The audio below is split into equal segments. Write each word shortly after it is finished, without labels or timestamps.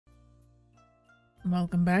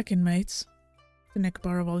Welcome back, inmates, to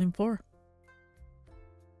Nekopara Volume 4.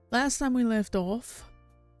 Last time we left off,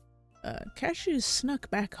 Kashou snuck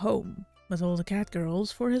back home with all the cat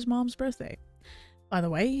girls for his mom's birthday. By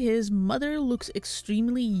the way, his mother looks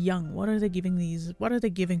extremely young. What are they giving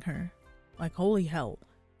her? Like, holy hell.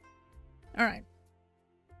 Alright.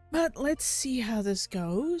 But let's see how this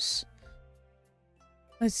goes.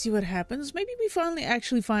 Let's see what happens. Maybe we finally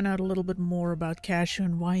actually find out a little bit more about Kashou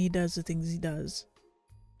and why he does the things he does.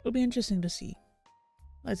 It'll be interesting to see.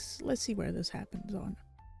 Let's see where this happens on.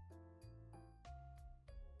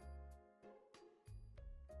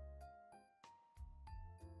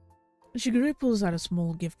 Shigure pulls out a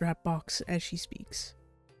small gift wrap box as she speaks.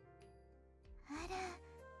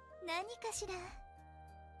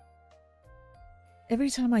 Every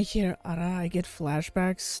time I hear Ara, I get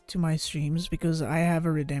flashbacks to my streams because I have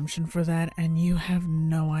a redemption for that, and you have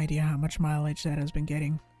no idea how much mileage that has been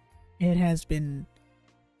getting. It has been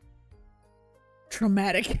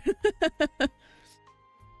traumatic.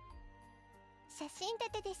 写真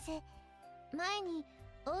立てです。前に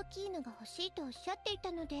大きいのが欲しいとおっしゃっていた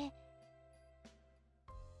ので。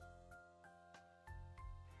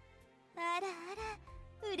あらあ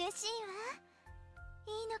ら、嬉しいわ。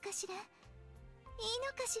いいのかしら。いい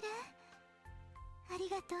のかしら。あり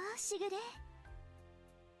がとう、しぐれ。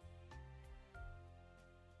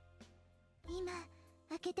今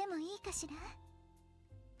開けてもいいかしら。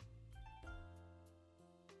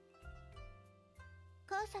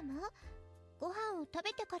母様、ご飯を食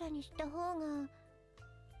べてからにした方が。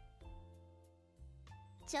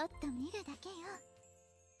ちょっと見るだけよ。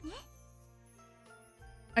ね。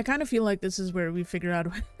I kind of feel like this is where we figure out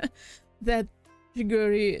that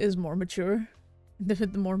Shigure is more mature. The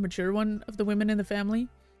more mature one of the women in the family.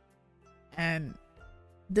 And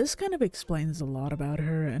this kind of explains a lot about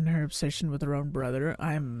her and her obsession with her own brother.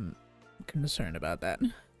 I'm concerned about that.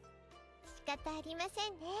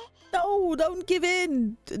 No, don't give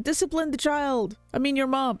in! Discipline the child! I mean your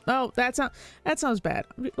mom. Oh, that sounds bad.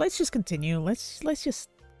 Let's just continue. Let's just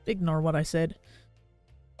ignore what I said.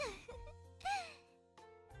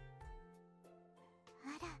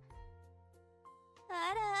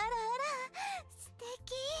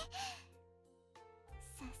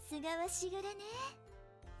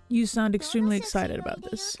 You sound extremely excited about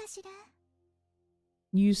this.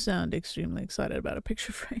 You sound extremely excited about a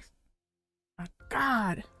picture frame. Oh,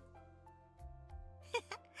 God.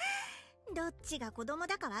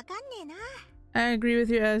 I agree with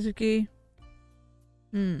you, Azuki.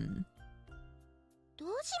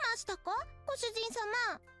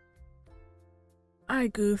 I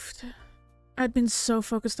goofed. I'd been so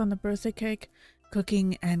focused on the birthday cake,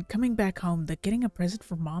 cooking, and coming back home that getting a present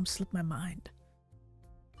for mom slipped my mind.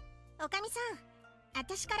 I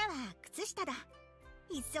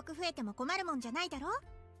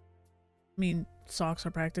mean, socks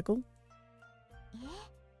are practical.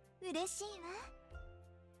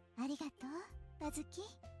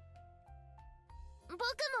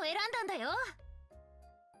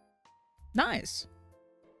 Nice.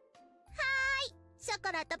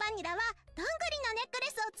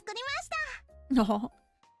 Oh,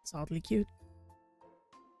 it's oddly cute.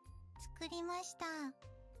 作りました。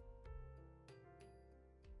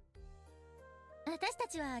私た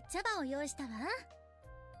ちは茶葉を用意したわ。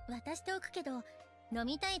渡しておくけど、飲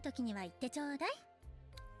みたい時には言ってちょうだい。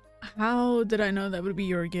How did I know that would be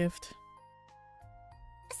your gift?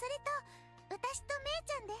 それと、私とめい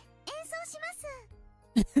ちゃんで演奏しま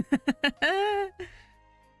す。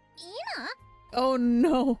今？ Oh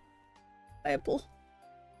no. Apple. そ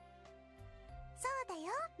うだよ、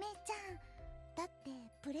めいちゃん。だって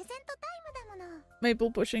プレゼントタイムだもの。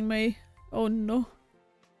Maple pushing me. Oh no.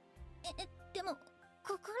 でも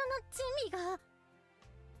心の準備が。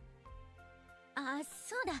あ、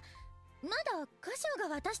そうだ。まだ歌唱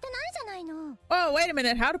が渡してないじゃないの。Oh, wait a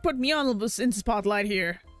minute. How to put me on the spotlight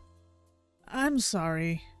here? I'm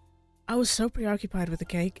sorry. I was so preoccupied with the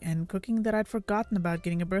cake and cooking that I'd forgotten about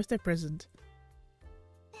getting a birthday present.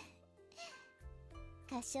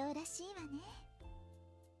 歌唱らしいわね。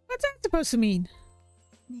What's that supposed to mean?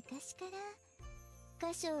 昔から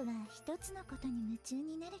歌唱は一つのことに夢中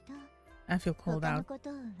になると I feel called 他の out. こと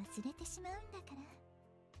を忘れてしまうんだか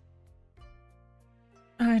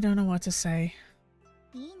ら。I don't know what to say.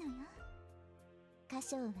 いいのよ。歌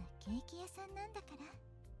唱はケーキ屋さんなんだから。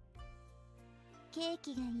ケー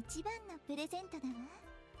キが一番のプレゼントだわ。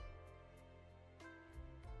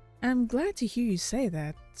I'm glad to hear you say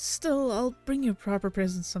that. Still, I'll bring you a proper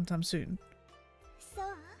present sometime soon. そう？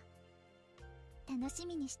楽し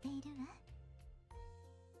みにしているわ。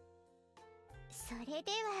それ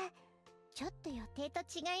では、ちちょっと予定と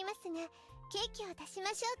違いますが、ケーキを出しま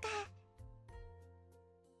しょうか。は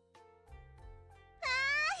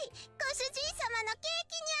ーい、ご主人様のケー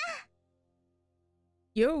キ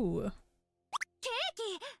にゃ。 Yo! ケーキ、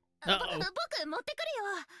Uh-oh. 僕持ってく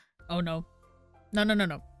るよ。 Oh no. No, no, no,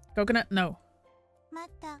 no. Coconut, no. ま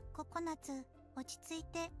たココナッツ、落ち着い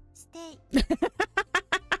てステイ。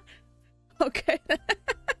Okay.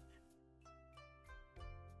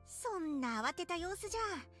 そんな慌てた様子じゃ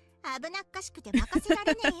危なっかしくて任せら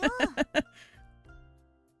れねえよ。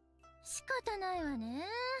仕方ないわね。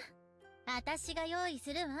私が用意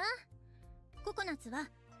するわ。ココナッツは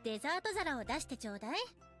デザート皿を出してちょうだい。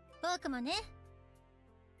僕もね。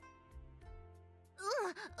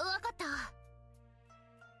うん、わかった。な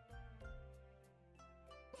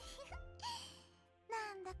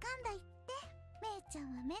んだかんだ言ってメイちゃん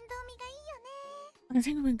は面倒見がいいよね。 I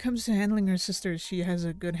think when it comes to handling her sisters, she has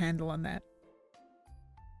a good handle on that.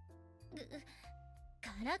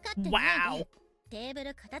 からかってないで。 Wow! テーブ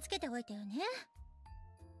ル片付けておいてよね。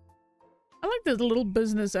 I like the little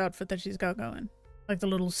business outfit that she's got going. Like the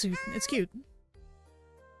little suit. It's cute. シ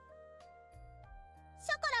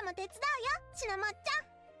ョコラも手伝うよ、シナモち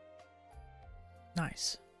ゃん。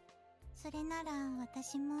 Nice. それなら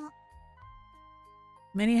私も。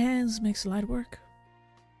 Many hands makes light work.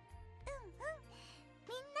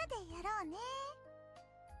 みんなでやろうね。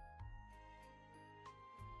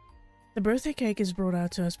 The birthday cake is brought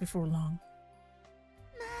out to us before long.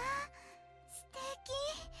 まあ、素敵。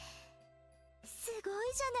すご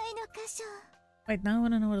いじゃないの、カショ。 Wait, now I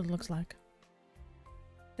want to know what it looks like.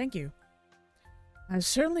 Thank you. I've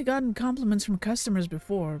certainly gotten compliments from customers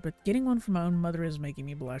before, but getting one from my own mother is making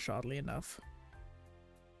me blush oddly enough.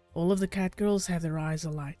 All of the cat girls have their eyes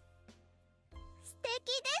alight. 素敵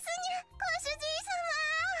ですにゃ、ご主人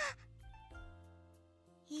様。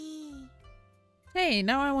いい。 Hey,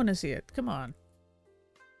 now I want to see it. Come on.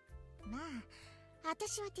 まあ、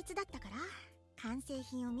私は手伝ったから完成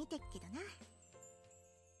品を見てっけどな。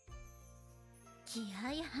気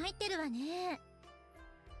合い入ってるわね。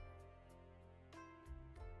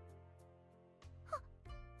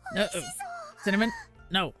 Uh-oh. Cinnamon?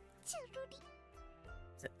 No. チュルリ。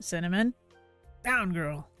 Cinnamon? Down,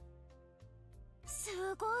 girl. すご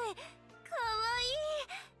い、かわいい。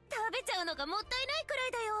食べちゃうのがもったいないくら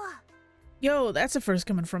いだよ。 Yo, that's a first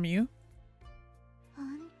coming from you. ほ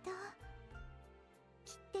んと、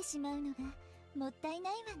切ってしまうのがもったいな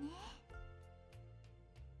いわね。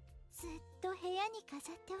ずっと部屋に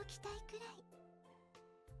飾っておきたいくらい。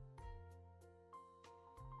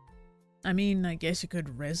 I mean, I guess you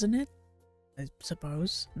could resin it, I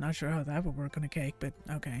suppose. Not sure how that would work on a cake, but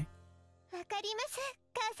okay. わかります、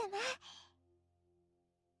母様。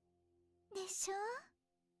でしょ。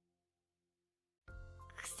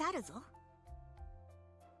腐るぞ。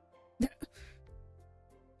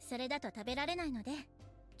それだと食べられないので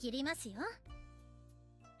切りますよ。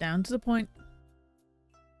 Down to the point.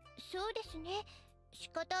 そうですね、仕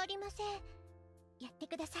方ありません。やって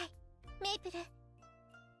ください、メイプル。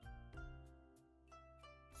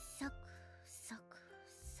サクサク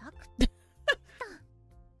サク。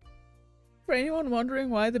 For anyone wondering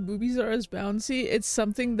why the boobies are as bouncy, it's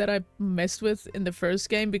something that I messed with in the first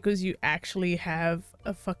game because you actually have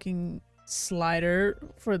a fucking slider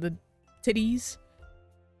for the titties.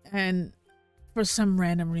 And for some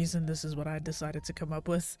random reason, this is what I decided to come up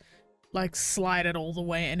with. Like, slide it all the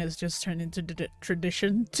way, and it's just turned into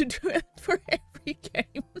tradition to do it for every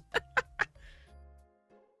game.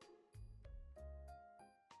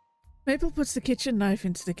 Maple puts the kitchen knife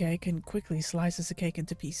into the cake and quickly slices the cake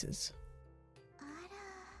into pieces. あ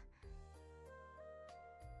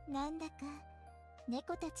ら、なんだか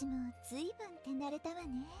猫たちもずいぶん手慣れたわ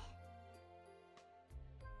ね。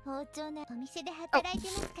包丁のお店で働いて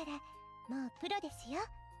ますから、もうプロですよ、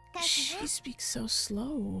母 She 様。 speaks so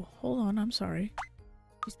slow. Hold on, I'm sorry.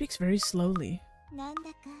 She speaks very slowly. なんだ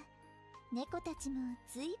か猫たちも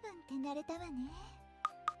ずいぶん手慣れたわね。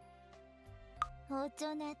包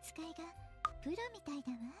丁の扱いがプロみたい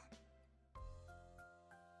だわ。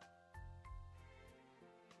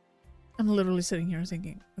 I'm literally sitting here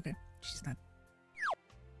thinking, okay, she's not.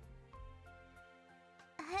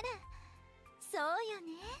 あら、そうよ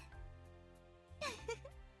ね。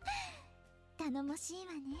頼もしい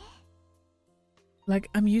わね。 Like,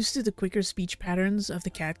 I'm used to the quicker speech patterns of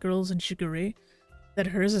the cat girls and Shigure, that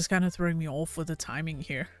hers is kind of throwing me off with the timing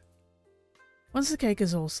here. Once the cake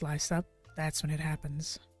is all sliced up, that's when it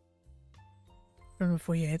happens. From the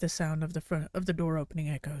foyer, the sound of the door opening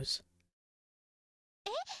echoes.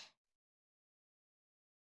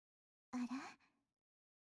 あら、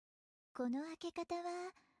この開け方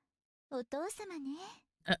はお父様ね。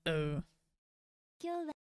 Uh-oh.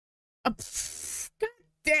 God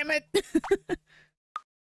damn it!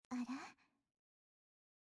 あら、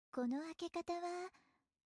この開け方は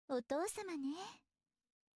お父様ね。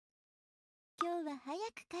今日は早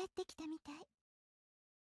く帰ってきたみたい。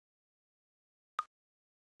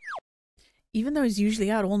Even though he's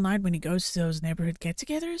usually out all night when he goes to those neighborhood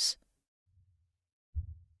get-togethers?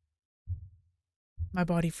 My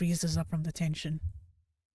body freezes up from the tension.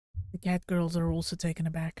 The cat girls are also taken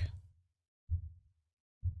aback.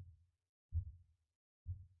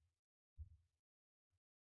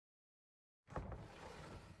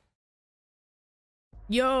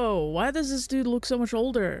 Yo, why does this dude look so much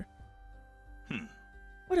older?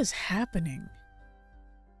 What is happening?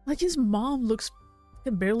 Like, his mom looks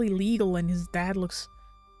barely legal and his dad looks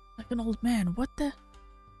like an old man. What the?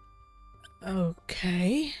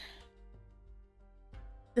 Okay.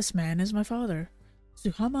 This man is my father,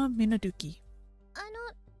 Suhama Minaduki.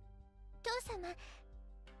 父様、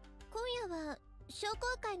今夜は商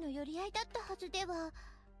工会の寄り合いだったはずでは。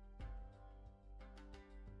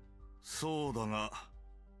そうだが、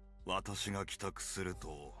私が帰宅する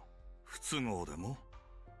と不都合でも？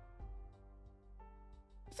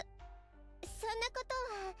そんなこと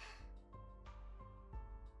は。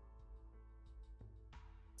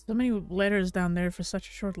So many letters down there for such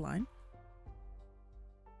a short line.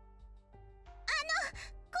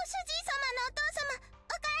 ご主人様のお父様、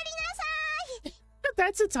お帰りなさい。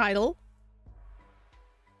That's a title.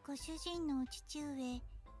 ご主人のお父上、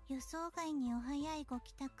予想外にお早いご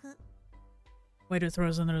帰宅。Way to throw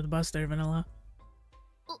us under the bus there, Vanilla.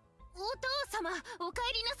 お父様、お帰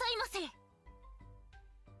りなさいませ。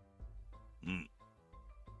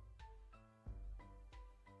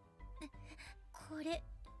これ、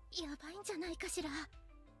やばいんじゃないかしら。めい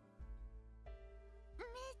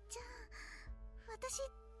ちゃん、私、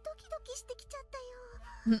ドキドキしてきちゃった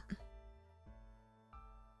よ。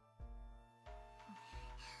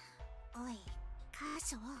おい、カー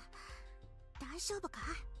ショー、大丈夫か？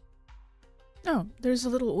 Oh, there's a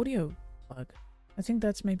little audio bug. I think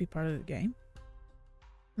that's maybe part of the game.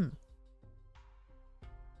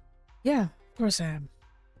 Yeah, of course I am.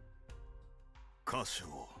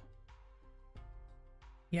 Kashou.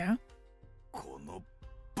 Yeah? この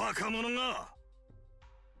バカ者が!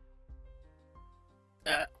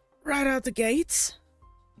 Right out the gates?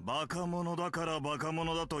 バカ者だからバカ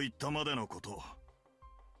者だと言ったまでのこと。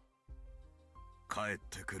帰っ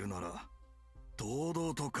てくるなら、堂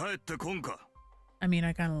々と帰ってこんか。I mean,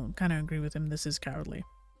 I kind of agree with him. This is cowardly.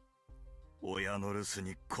 親の留守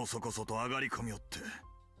にこそこそと上がり込みよって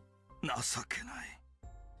情けない。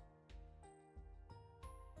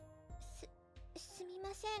すみ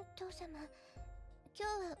ません、父様。今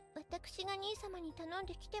日は私が兄様に頼ん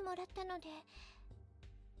で来てもらったので。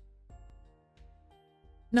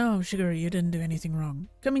No, Shigeru, you didn't do anything wrong.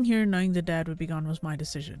 Coming here knowing that Dad would be gone was my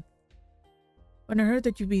decision. When I heard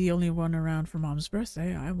that you'd be the only one around for Mom's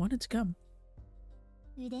birthday, I wanted to come.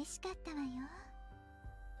 嬉しかったわよ。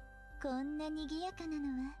こんな賑やかな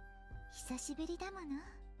のは久しぶりだもの。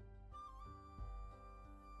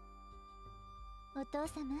お父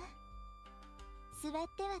様、座っ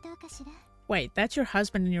てはどうかしら。Wait, that's your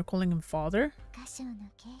husband and you're calling him father? カショーの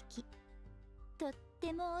ケーキ、とっ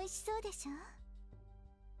ても美味しそうでしょ。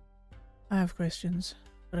I have questions,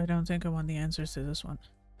 but I don't think I want the answers to this one.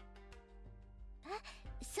 あ、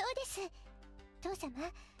そうです。父様、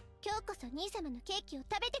今日こそ兄様のケーキを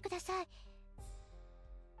食べてください。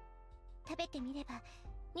食べてみれば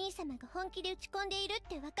兄様が本気で打ち込んでいるっ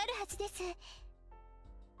てわかるはずです。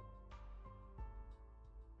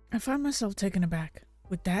I found myself taken aback.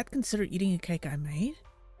 Would Dad consider eating a cake I made?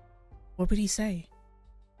 What would he say?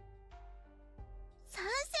 賛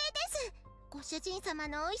成です。ご主人様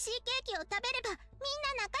の美味しいケーキを食べればみん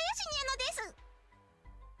な仲良しにゃの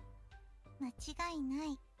です。間違いな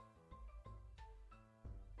い。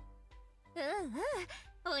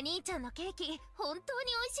お兄ちゃんのケーキ本当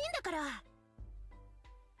に美味しいんだから。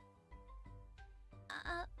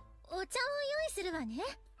お茶を用意するわね。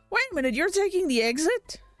 Wait a minute, you're taking the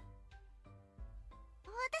exit?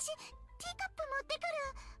 私、ティーカップ持ってくる。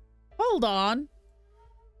 Hold on.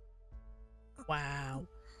 Wow.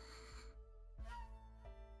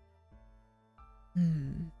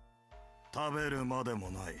 食べるまでも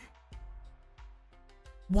ない。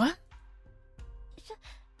 What?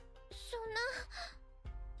 そんな。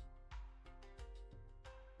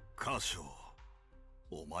カショー、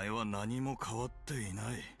お前は何も変わっていな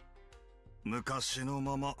い。昔の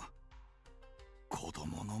まま、子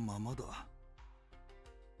供のままだ。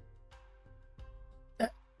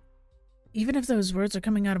Even if those words are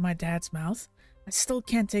coming out of my dad's mouth, I still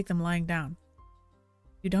can't take them lying down.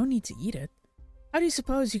 You don't need to eat it. How do you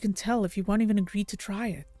suppose you can tell if you won't even agree to try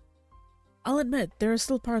it? I'll admit, there are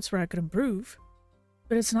still parts where I could improve,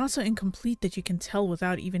 but it's not so incomplete that you can tell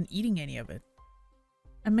without even eating any of it.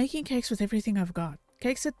 I'm making cakes with everything I've got.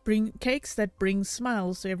 Cakes that bring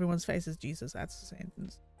smiles to everyone's faces. Jesus, that's the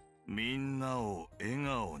sentence. みんなを笑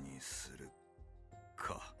顔にする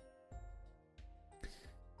か。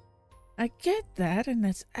I get that, and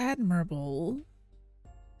that's admirable.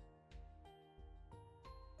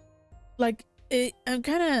 Like, I'm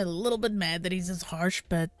kind of a little bit mad that he's as harsh,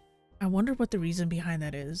 but I wonder what the reason behind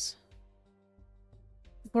that is.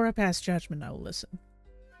 Before I pass judgment, I will listen.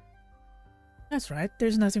 That's right,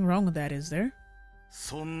 there's nothing wrong with that, is there?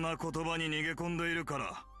 そんな言葉に逃げ込んでいるか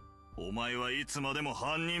ら、お前はいつまでも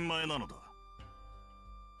半人前なのだ。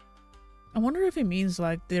I wonder if it means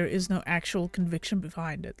like there is no actual conviction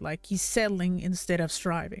behind it, like he's settling instead of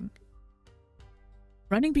striving.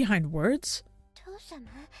 Running behind words? 父様、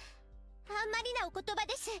あんまりなお言葉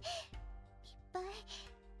です。いっぱい、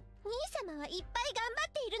兄様はいっぱい頑張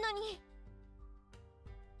っているのに。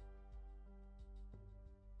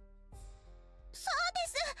そうで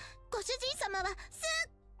す。ご主人様はすっ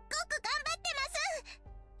ごく頑張ってます。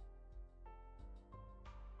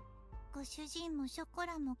ご主人もショコ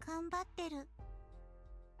ラも頑張ってる。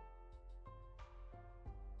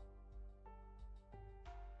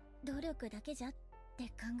努力だけじゃって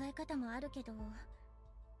考え方もあるけど、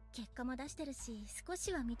結果も出してるし、少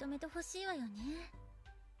しは認めてほしいわよね。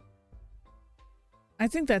I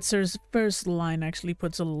think that Sir's first line actually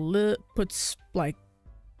puts like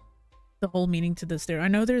the whole meaning to this there. I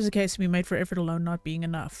know there's a case to be made for effort alone not being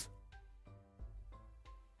enough.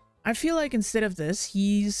 I feel like instead of this,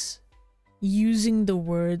 he's using the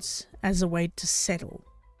words as a way to settle.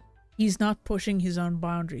 He's not pushing his own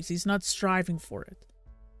boundaries. He's not striving for it.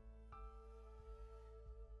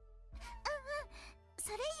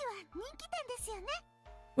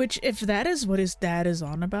 Which, if that is what his dad is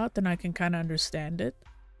on about, then I can kind of understand it.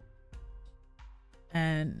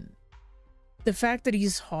 And the fact that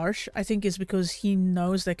he's harsh, I think, is because he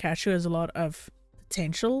knows that Kashou has a lot of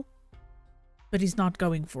potential, but he's not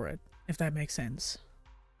going for it, if that makes sense.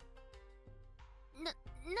 仲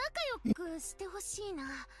良くしてほしいな。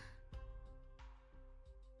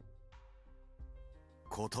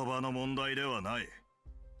言葉の問題ではない。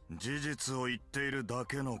事実を言っているだ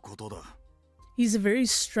けのことだ。He's a very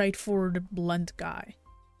straightforward, blunt guy.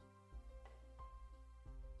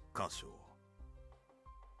 カショ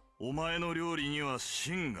ウ、お前の料理には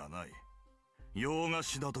芯がない。洋菓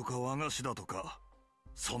子だとか和菓子だとか、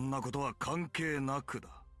そんなことは関係なくだ。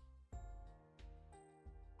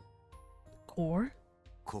Core?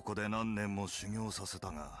 ここで何年も修行させ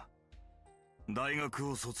たが、大学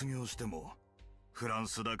を卒業しても、フラン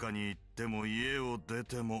ス高に行っても家を出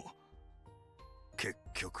ても、結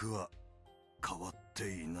局は変わっ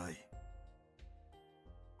ていない。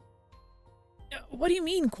What do you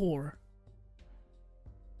mean, Core?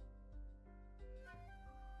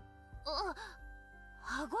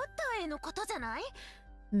 歯ごたえのことじゃない？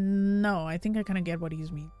 No, I think I kind of get what he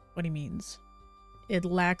means. It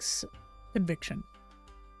lacks conviction.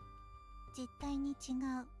 絶対に違う。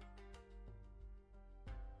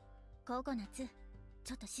午後夏、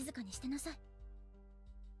ちょっと静かにしてなさい。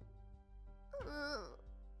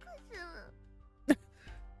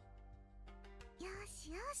よ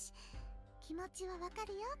しよし、気持ちはわか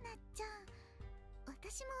るよ、なっちゃん。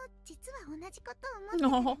私も実は同じこと思って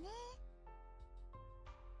たね。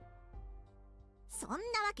そんなわ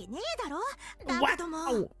けねえだろ、だけども。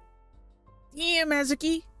Yeah,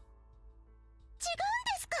 Mazuki. 違うんで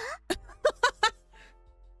すか？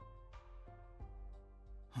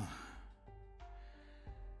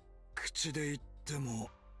口で言っても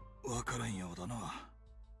わからんようだな。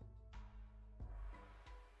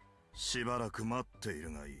しばらく待ってい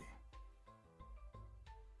るがいい。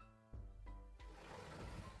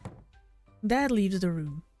Dad leaves the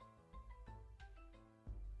room.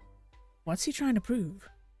 What's he trying to prove?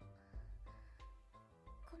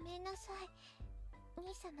 ごめんなさい。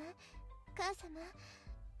兄様、母様、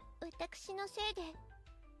私のせいで、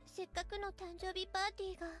せっかくの誕生日パーテ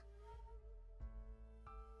ィーが。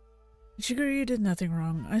Sugar, you did nothing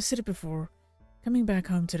wrong. I said it before. Coming back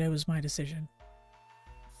home today was my decision.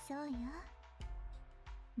 そうよ。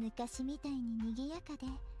昔みたいに賑やかで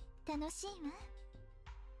楽しいわ。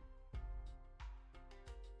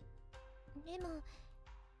でも、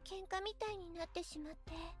喧嘩みたいになってしまっ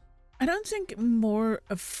て。I don't think more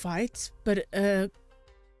a fight, but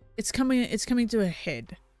it's coming to a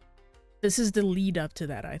head. This is the lead up to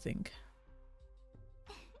that, I think.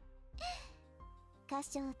 カ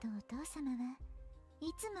ショウとお父様はい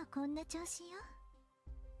つもこんな調子よ。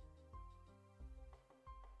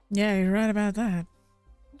Yeah, you're right about that.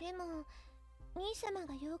 でも兄様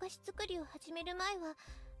が洋菓子作りを始める前は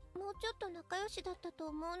もうちょっと仲良しだったと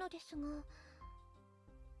思うのですが。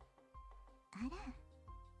あら、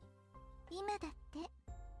今だって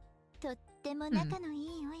とっても仲のい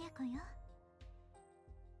い親子よ。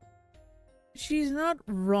She's not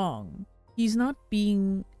wrong. He's not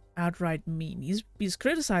being outright mean. He's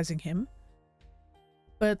criticizing him.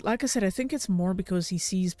 But like I said, I think it's more because he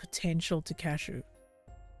sees potential to Kashou.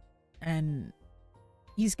 And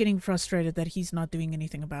he's getting frustrated that he's not doing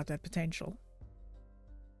anything about that potential.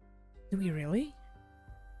 Do we really?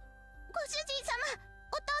 ご主人様、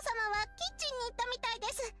お父様はキッチンに行ったみたいで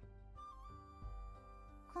す。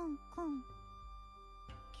コンコン。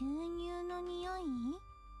牛乳の匂い？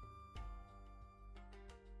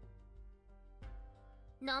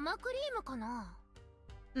生クリームかな？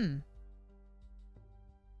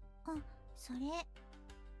あ、それ。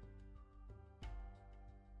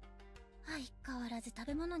相変わらず食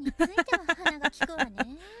べ物については鼻が利くわ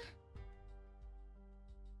ね。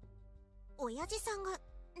親父さんが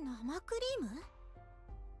生クリーム？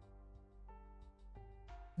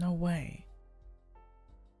 No way.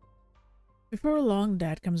 Before long,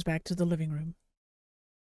 Dad comes back to the living room.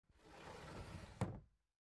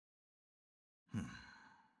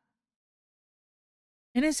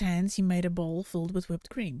 In his hands, he made a bowl filled with whipped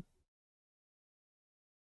cream.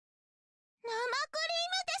 生クリー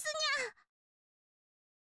ムですにゃ。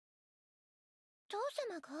父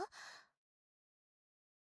様が？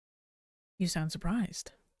 You sound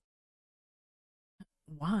surprised.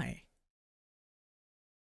 Why?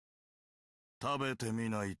 食べてみ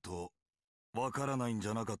ないとわからないんじ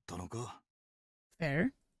ゃなかったのか?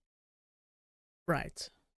 Fair.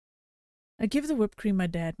 Right. I give the whipped cream my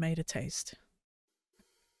dad made a taste.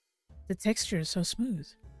 The texture is so smooth.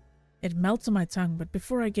 It melts on my tongue, but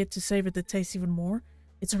before I get to savor the taste even more,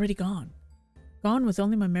 it's already gone. Gone with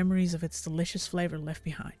only my memories of its delicious flavor left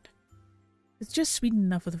behind. It's just sweet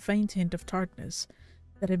enough with a faint hint of tartness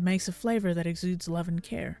that it makes a flavor that exudes love and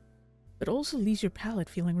care, but also leaves your palate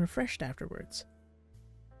feeling refreshed afterwards.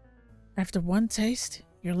 After one taste,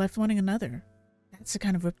 you're left wanting another. That's the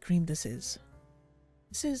kind of whipped cream this is.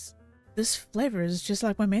 This flavor is just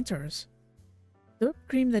like my mentor's. The whipped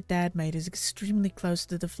cream that Dad made is extremely close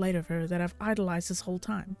to the flavor that I've idolized this whole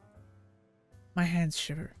time. My hands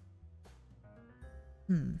shiver.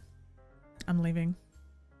 I'm leaving.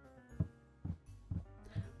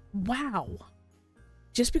 Wow.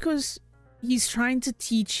 Just because he's trying to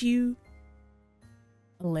teach you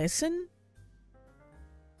a lesson?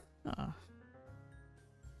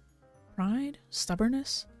 Pride?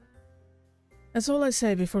 Stubbornness? That's all I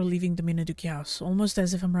say before leaving the Minaduki house, almost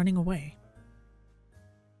as if I'm running away.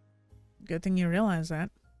 Good thing you realize that.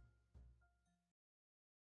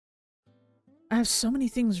 I have so many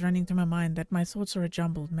things running through my mind that my thoughts are a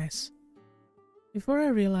jumbled mess. Before I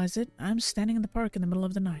realize it, I'm standing in the park in the middle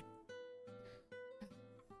of the night.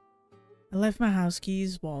 I left my house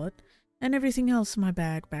keys, wallet, and everything else in my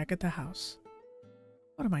bag back at the house.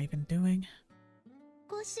 What am I even doing?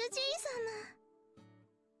 ご主人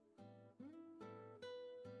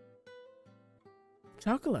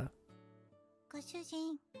様。Chocolate. ご主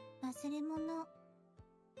人、忘れ物。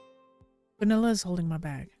Vanilla is holding my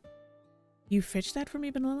bag. You fetched that for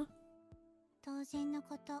me, Vanilla? 当然の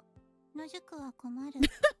こと。野宿は困る。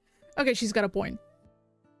Okay, she's got a point.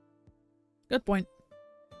 Good point.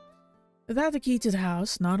 Without the key to the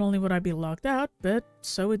house, not only would I be locked out, but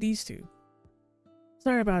so would these two.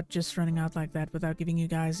 Sorry about just running out like that without giving you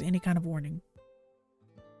guys any kind of warning.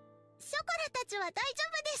 ショコラたちは大丈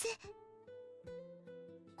夫です。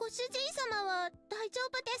ご主人様は大丈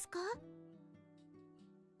夫ですか?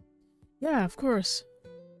 Yeah, of course.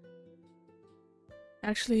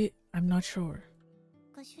 Actually, I'm not sure.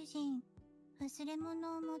 ご主人、忘れ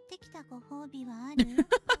物を持ってきたご褒美はある?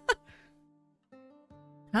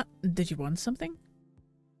 Huh? Did you want something?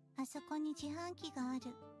 あそこに自販機がある。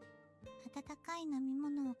温かい飲み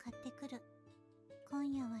物を買ってくる。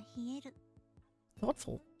今夜は冷える。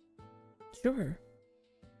Thoughtful. Sure.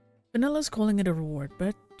 Vanilla's calling it a reward,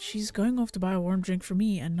 but she's going off to buy a warm drink for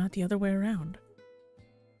me and not the other way around.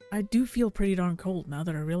 I do feel pretty darn cold now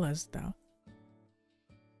that I realize it though.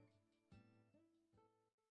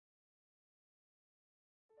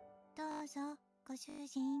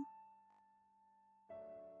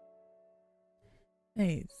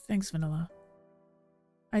 Hey, thanks, Vanilla.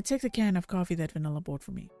 I take the can of coffee that Vanilla bought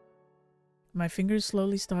for me. My fingers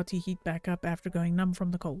slowly start to heat back up after going numb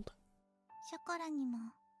from the cold. ショコラにも。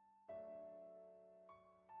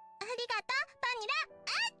ありがとう、バニラ。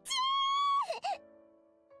あっち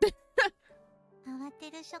ー。慌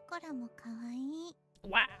てるショコラも可愛い。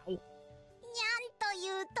Wow. にゃんと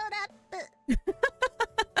いうトラップ。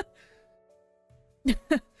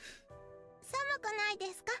寒くない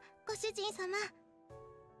ですか、ご主人様。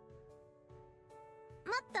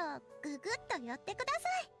もっとググッと寄ってくださ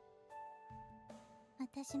い。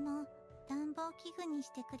私も暖房器具に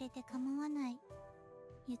してくれて構わない。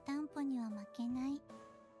湯たんぽには負けない。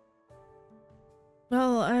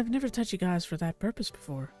 Well, I've never touched you guys for that purpose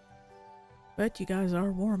before. But you guys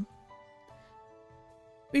are warm.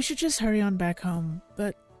 We should just hurry on back home,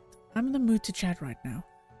 but I'm in the mood to chat right now.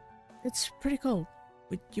 It's pretty cold.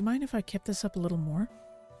 Would you mind if I kept this up a little more?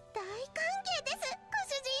 大歓迎です、ご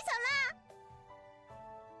主人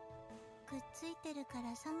様。くっついてるか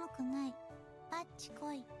ら寒くない。バッチ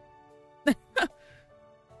来い。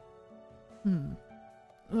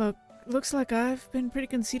Looks like I've been pretty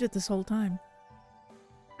conceited this whole time.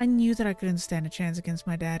 I knew that I couldn't stand a chance against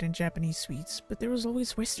my dad in Japanese sweets, but there was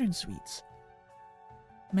always Western sweets.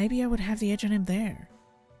 Maybe I would have the edge on him there.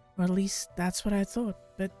 Or at least that's what I thought,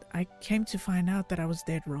 but I came to find out that I was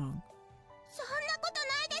dead wrong. そんなことな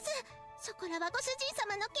いです。ショコラはご主人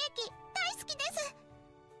様のケーキ大好きです。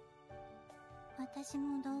私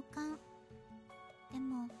も同感。で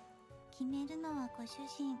も決めるのはご主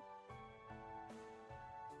人。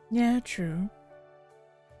 Yeah, true.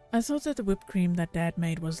 I thought that the whipped cream that Dad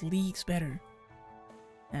made was leagues better.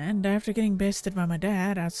 And after getting bested by my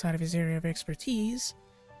dad outside of his area of expertise,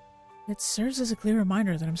 it serves as a clear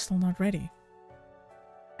reminder that I'm still not ready.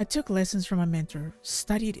 I took lessons from my mentor,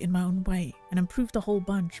 studied in my own way, and improved a whole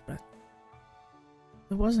bunch, but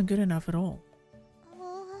it wasn't good enough at all.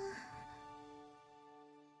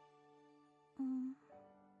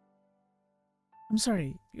 I'm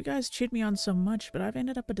sorry, you guys cheered me on so much, but I've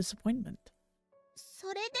ended up a disappointment. そ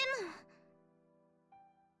れでも。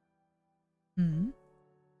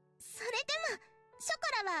それでも、ショコ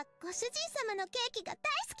ラはご主人様のケーキが大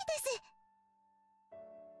好きです。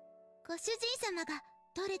ご主人様が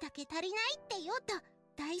どれだけ足りないって言おうと、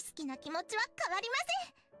大好きな気持ちは変わりま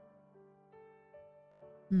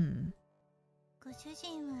せん。ご主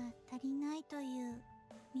人は足りないという、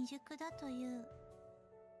未熟だという。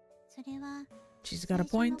それは、She's got a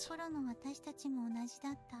point. 最初の頃の私たちも同じだ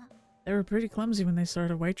った。They were pretty clumsy when they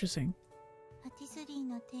started waitressing. パティスリー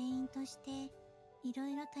の店員として、いろ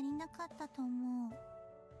いろ足りなかったと思う。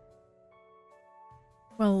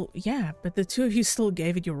Well, yeah, but the two of you still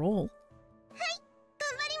gave it your all. はい、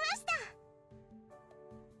頑張りました。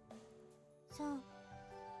そう、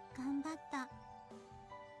頑張った。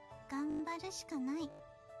頑張るしかない。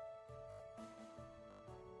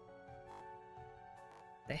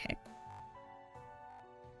The heck?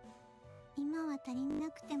 今は足りな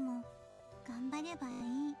くても頑張ればい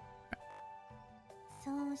い。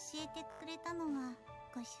そう教えてくれたのは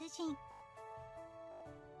ご主人。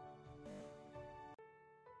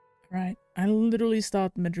Right, I literally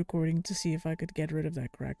stopped mid-recording to see if I could get rid of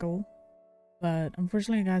that crackle. But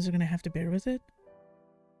unfortunately, you guys are gonna have to bear with it.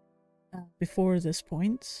 Before this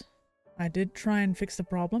point, I did try and fix the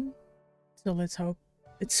problem. So let's hope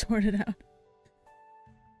it's sorted out.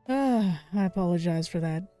 I apologize for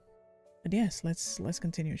that. But yes, let's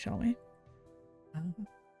continue, shall we?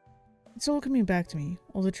 It's all coming back to me.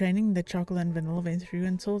 All the training that Chocolate and Vanilla went through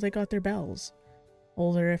until they got their bells.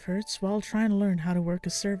 All their efforts while trying to learn how to work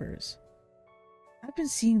as servers. I've been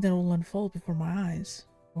seeing that all unfold before my eyes.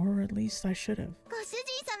 Or at least I should have. ご主人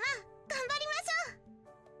様、頑張りまし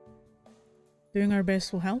ょう。 Doing our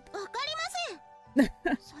best will help? わかりません。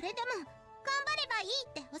それでも、頑張ればいい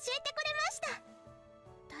って教えてくれました。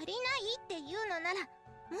足りないって言うのなら、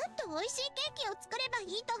もっと美味しいケーキを作ればい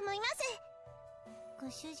いと思います。ご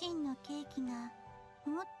主人のケーキが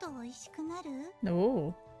もっと美味しくなる？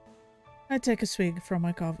 Oh. I take a swig from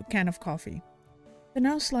my can of coffee. The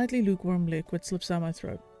now slightly lukewarm liquid slips down my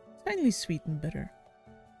throat, slightly sweet and bitter.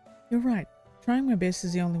 You're right. Trying my best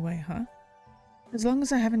is the only way, huh? As long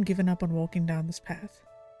as I haven't given up on walking down this path.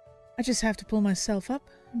 I just have to pull myself up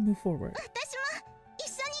and move forward. 私も一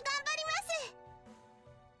緒に頑張り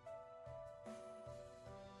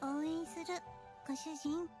ます。応援する、ご主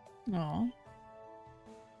人。 Aw.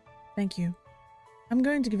 Thank you. I'm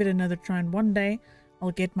going to give it another try, and one day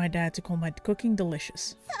I'll get my dad to call my cooking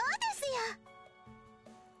delicious. そうです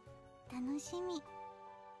よ。楽しみ。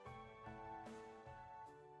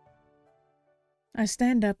 I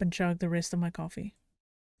stand up and chug the rest of my coffee.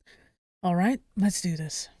 Alright, let's do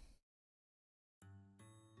this.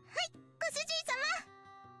 はい、ご主人様。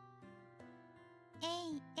え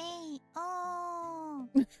いえいお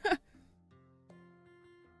ー。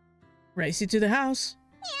 Race you to the house. い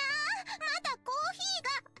やー、まだコーヒーが。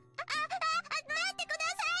待ってくだ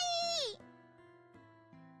さ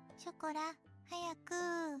い。ショコラ、早く。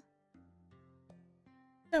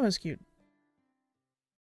That was cute.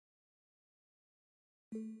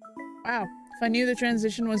 Wow. If I knew the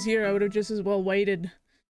transition was here, I would have just as well waited.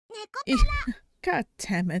 God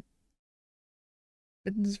damn it.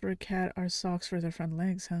 Mittens for a cat are socks for their front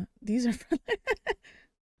legs, huh? These are front legs.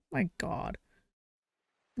 My god.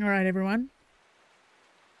 Alright, everyone.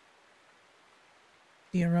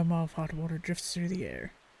 The aroma of hot water drifts through the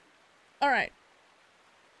air. Alright.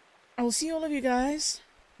 I will see all of you guys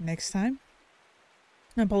next time.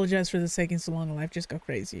 I apologize for this taking so long. Life just got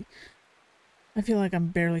crazy. I feel like I'm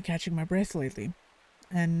barely catching my breath lately.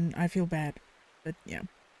 And I feel bad. But yeah.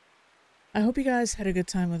 I hope you guys had a good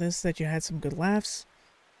time with this, that you had some good laughs.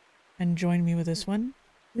 And joined me with this one.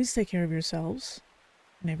 Please take care of yourselves.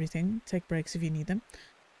 And everything. Take breaks if you need them.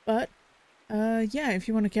 But, yeah, if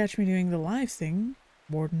you want to catch me doing the live thing,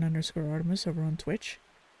 Warden_Artemis over on Twitch.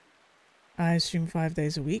 I stream 5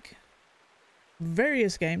 days a week.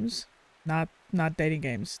 Various games. Not dating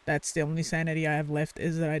games. That's the only sanity I have left,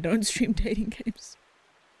 is that I don't stream dating games.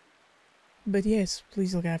 But yes,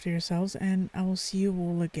 please look after yourselves, and I will see you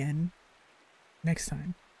all again next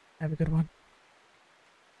time. Have a good one.